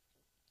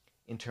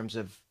 in terms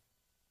of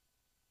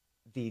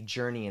the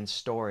journey and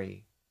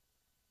story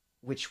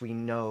which we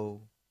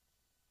know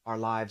our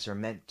lives are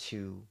meant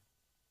to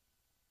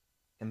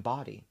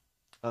embody,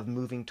 of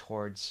moving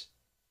towards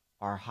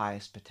our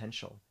highest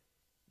potential.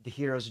 The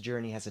hero's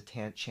journey has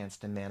a chance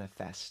to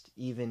manifest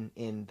even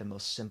in the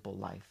most simple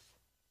life.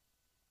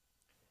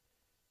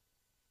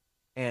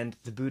 And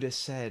the Buddha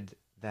said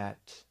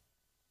that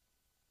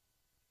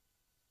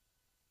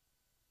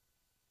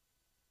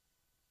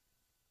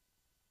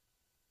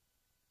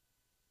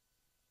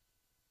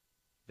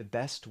the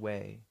best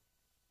way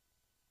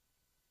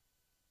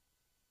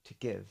to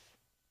give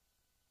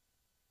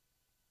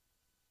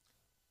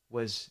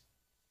was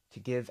to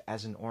give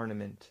as an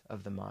ornament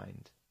of the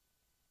mind.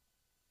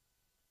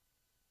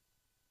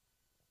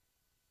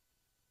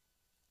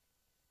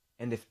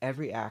 And if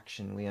every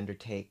action we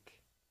undertake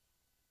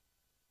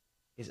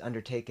is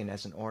undertaken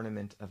as an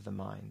ornament of the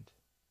mind,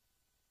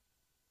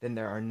 then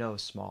there are no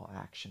small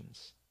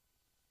actions.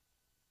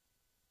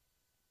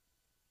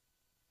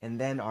 And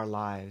then our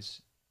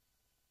lives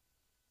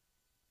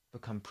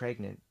become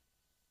pregnant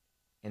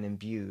and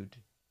imbued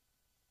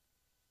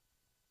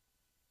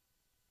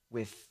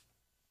with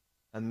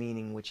a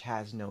meaning which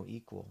has no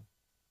equal.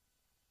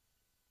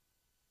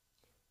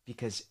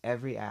 Because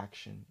every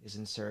action is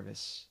in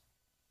service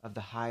of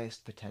the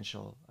highest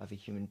potential of a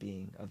human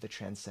being, of the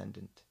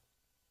transcendent.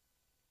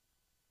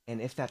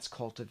 And if that's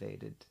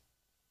cultivated,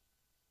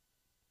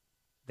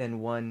 then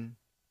one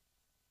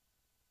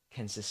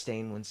can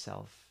sustain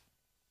oneself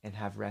and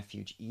have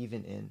refuge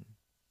even in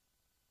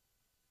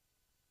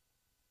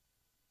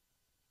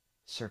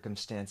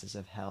circumstances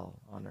of hell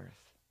on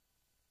earth.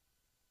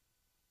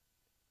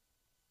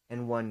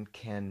 And one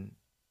can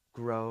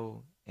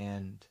grow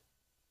and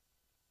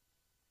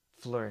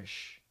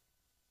flourish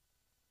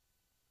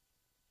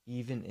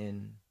even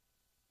in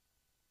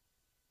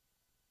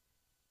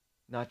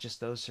not just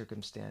those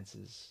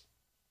circumstances,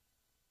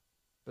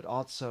 but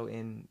also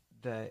in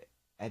the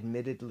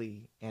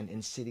admittedly and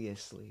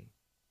insidiously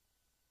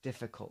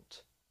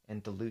difficult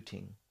and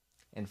diluting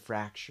and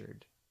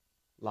fractured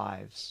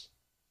lives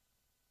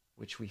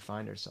which we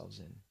find ourselves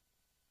in.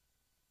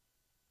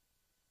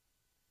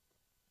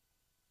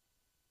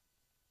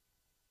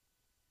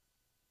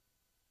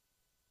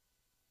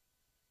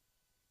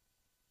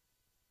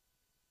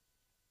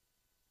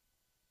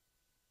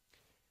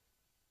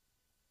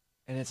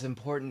 And it's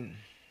important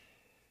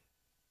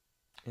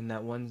in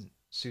that one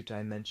sutta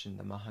I mentioned,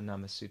 the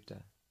Mahanama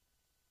Sutta,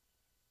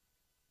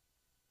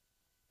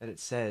 that it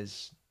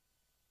says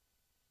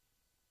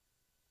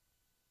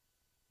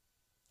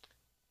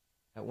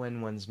that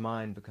when one's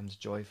mind becomes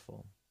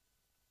joyful,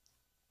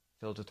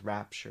 filled with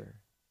rapture,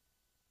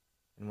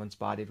 and one's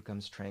body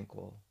becomes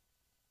tranquil,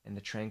 and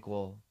the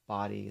tranquil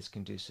body is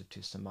conducive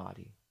to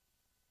samadhi,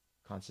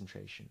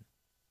 concentration,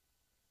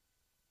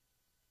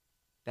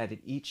 that at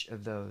each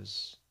of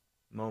those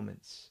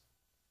moments,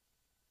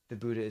 the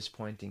Buddha is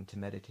pointing to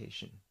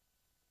meditation.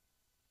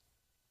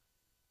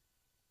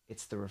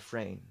 It's the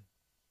refrain.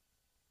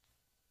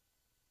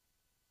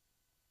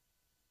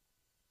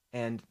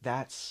 And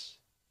that's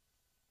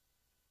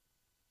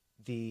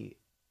the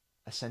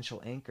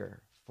essential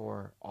anchor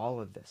for all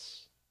of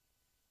this.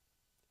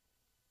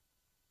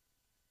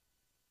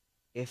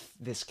 If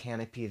this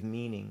canopy of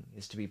meaning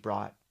is to be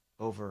brought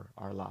over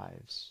our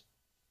lives,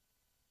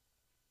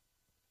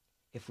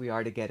 if we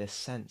are to get a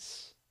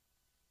sense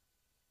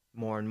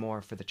more and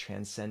more for the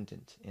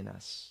transcendent in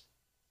us,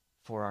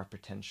 for our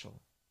potential,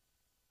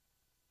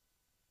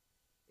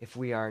 if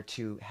we are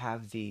to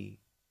have the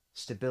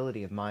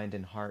stability of mind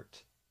and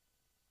heart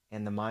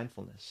and the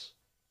mindfulness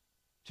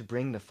to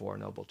bring the Four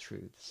Noble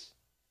Truths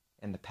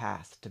and the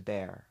path to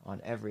bear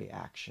on every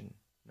action,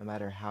 no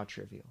matter how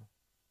trivial,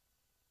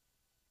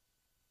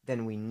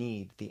 then we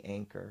need the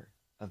anchor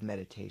of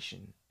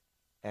meditation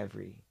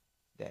every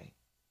day.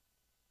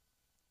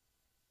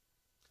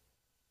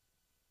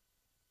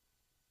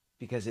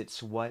 Because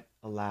it's what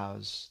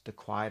allows the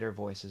quieter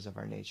voices of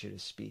our nature to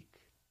speak,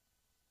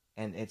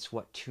 and it's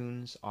what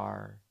tunes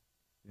our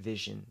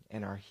vision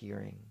and our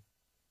hearing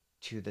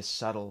to the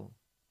subtle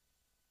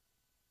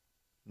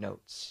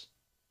notes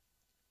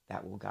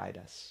that will guide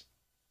us.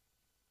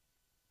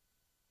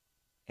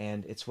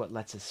 And it's what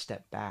lets us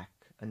step back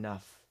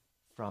enough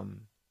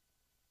from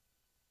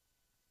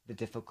the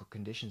difficult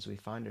conditions we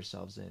find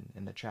ourselves in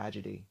and the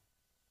tragedy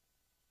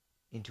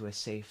into a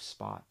safe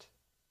spot.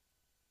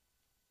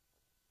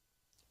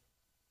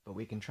 But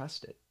we can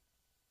trust it.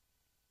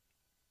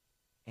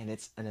 And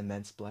it's an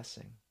immense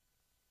blessing.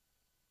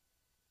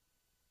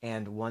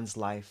 and one's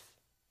life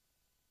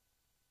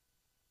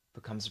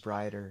becomes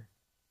brighter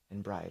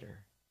and brighter.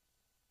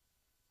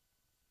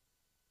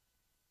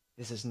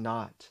 This is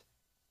not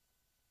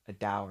a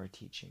dour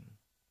teaching.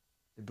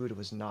 The Buddha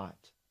was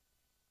not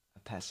a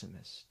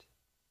pessimist.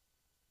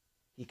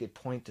 He could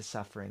point to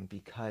suffering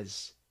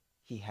because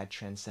he had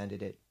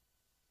transcended it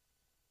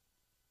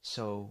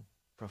so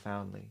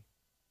profoundly.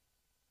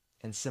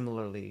 And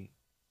similarly,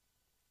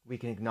 we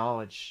can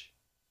acknowledge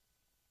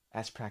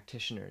as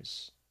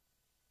practitioners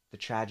the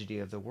tragedy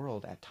of the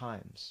world at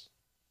times,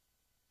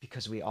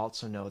 because we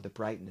also know the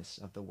brightness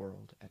of the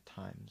world at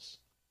times.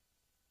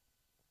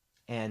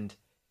 And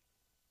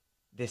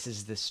this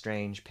is the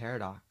strange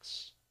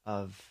paradox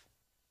of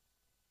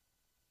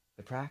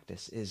the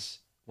practice, is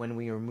when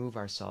we remove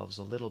ourselves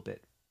a little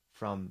bit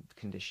from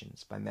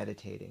conditions by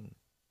meditating,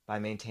 by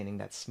maintaining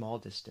that small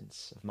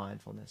distance of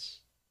mindfulness,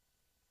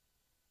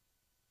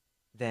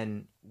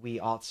 then we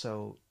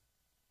also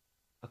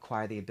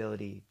acquire the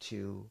ability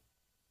to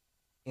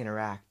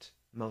interact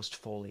most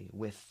fully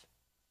with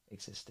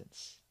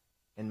existence,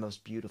 and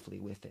most beautifully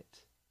with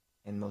it,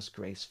 and most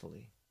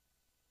gracefully.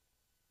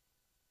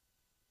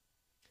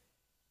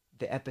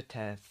 The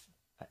epithet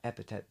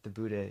the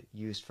Buddha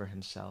used for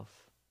himself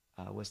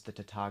was the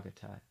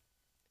Tathagata,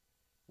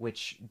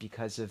 which,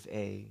 because of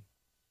a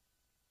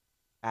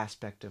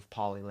aspect of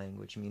Pali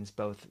language, means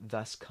both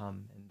thus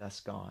come and thus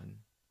gone.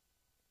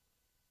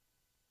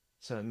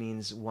 So it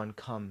means one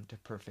come to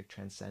perfect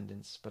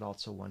transcendence, but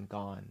also one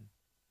gone,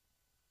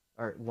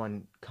 or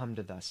one come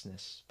to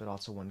thusness, but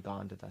also one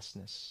gone to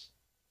thusness,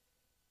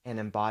 and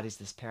embodies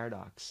this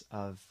paradox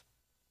of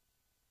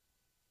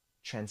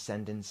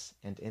transcendence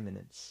and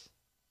immanence.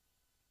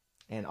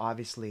 And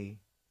obviously,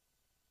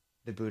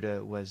 the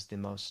Buddha was the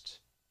most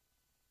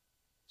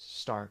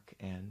stark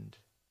and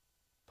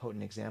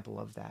potent example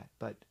of that,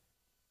 but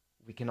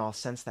we can all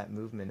sense that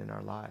movement in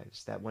our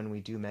lives, that when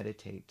we do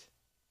meditate,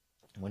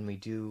 when we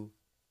do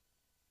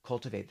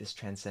cultivate this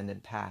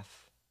transcendent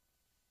path,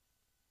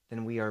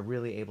 then we are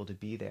really able to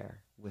be there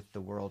with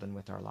the world and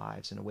with our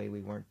lives in a way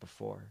we weren't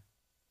before.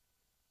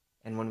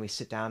 And when we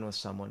sit down with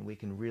someone, we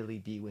can really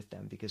be with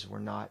them because we're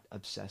not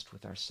obsessed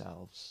with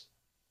ourselves.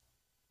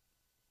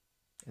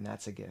 And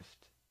that's a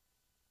gift.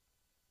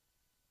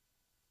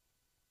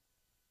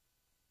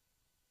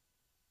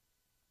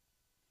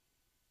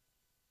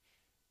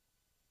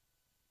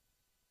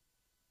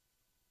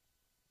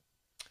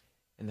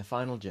 And the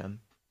final gem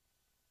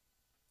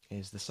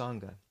is the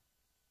Sangha,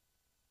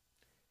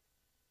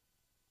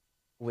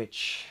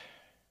 which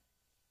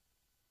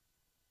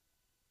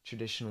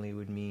traditionally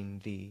would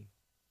mean the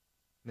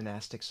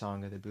monastic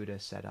Sangha the Buddha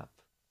set up.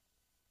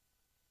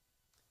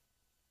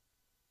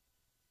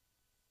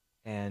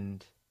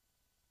 And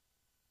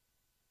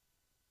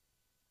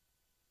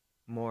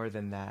more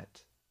than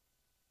that,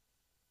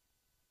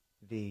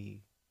 the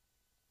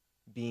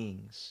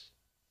beings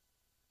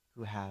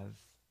who have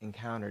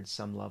encountered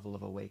some level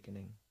of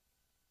awakening.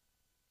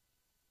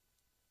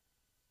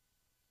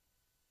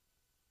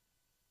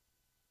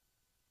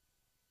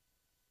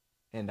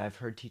 And I've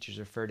heard teachers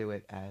refer to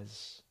it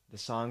as the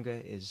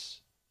Sangha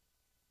is,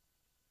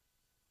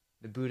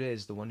 the Buddha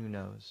is the one who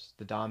knows,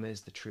 the Dhamma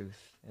is the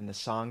truth, and the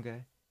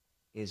Sangha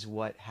is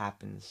what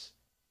happens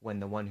when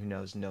the one who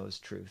knows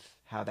truth,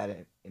 how that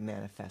it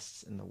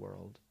manifests in the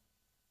world.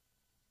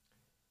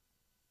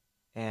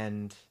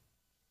 And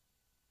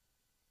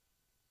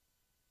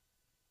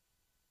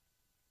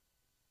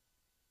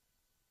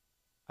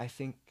I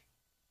think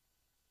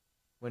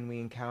when we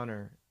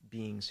encounter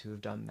beings who have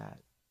done that,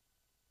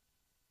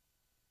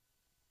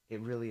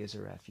 it really is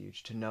a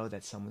refuge to know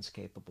that someone's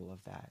capable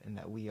of that and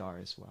that we are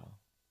as well.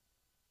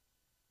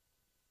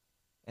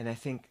 And I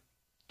think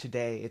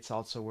today it's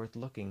also worth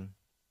looking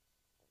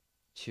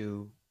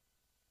to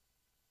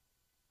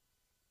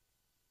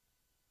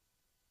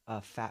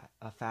a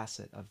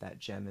facet of that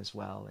gem as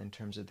well, in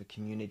terms of the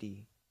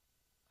community,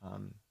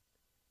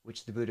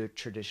 which the Buddha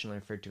traditionally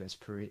referred to as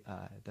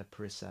the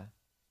parisa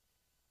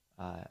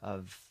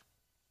of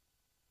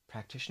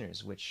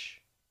practitioners,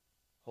 which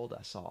hold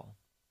us all,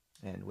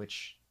 and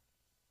which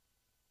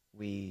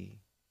we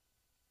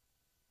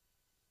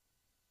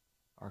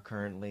are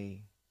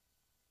currently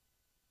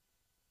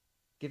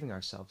giving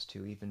ourselves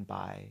to, even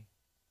by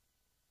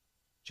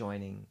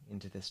joining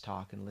into this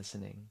talk and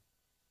listening,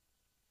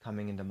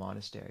 coming into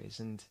monasteries.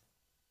 And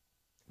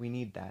we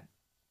need that.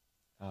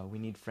 We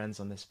need friends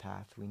on this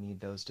path. We need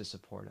those to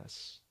support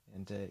us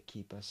and to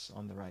keep us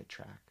on the right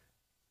track.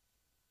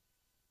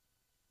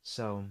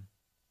 So,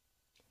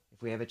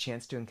 if we have a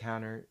chance to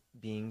encounter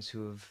beings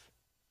who have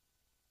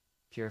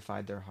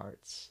purified their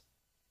hearts,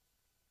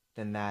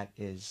 then that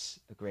is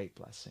a great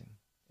blessing.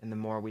 And the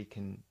more we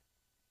can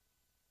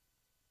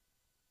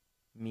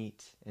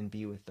meet and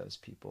be with those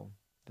people,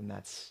 then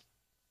that's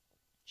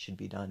should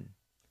be done.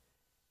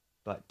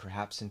 But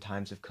perhaps in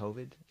times of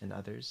COVID and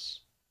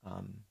others,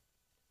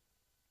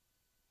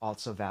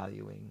 also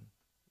valuing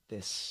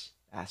this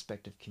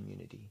aspect of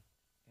community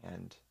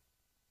and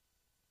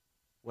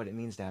what it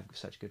means to have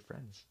such good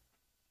friends.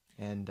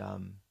 And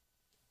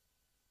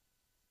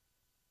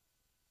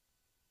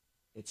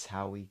it's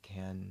how we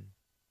can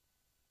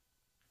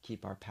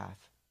keep our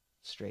path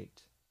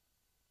straight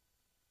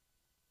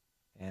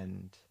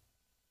and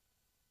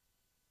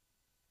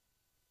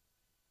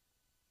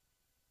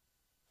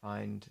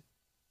find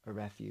a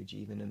refuge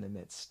even in the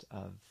midst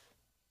of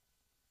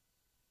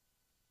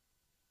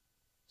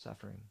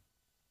suffering.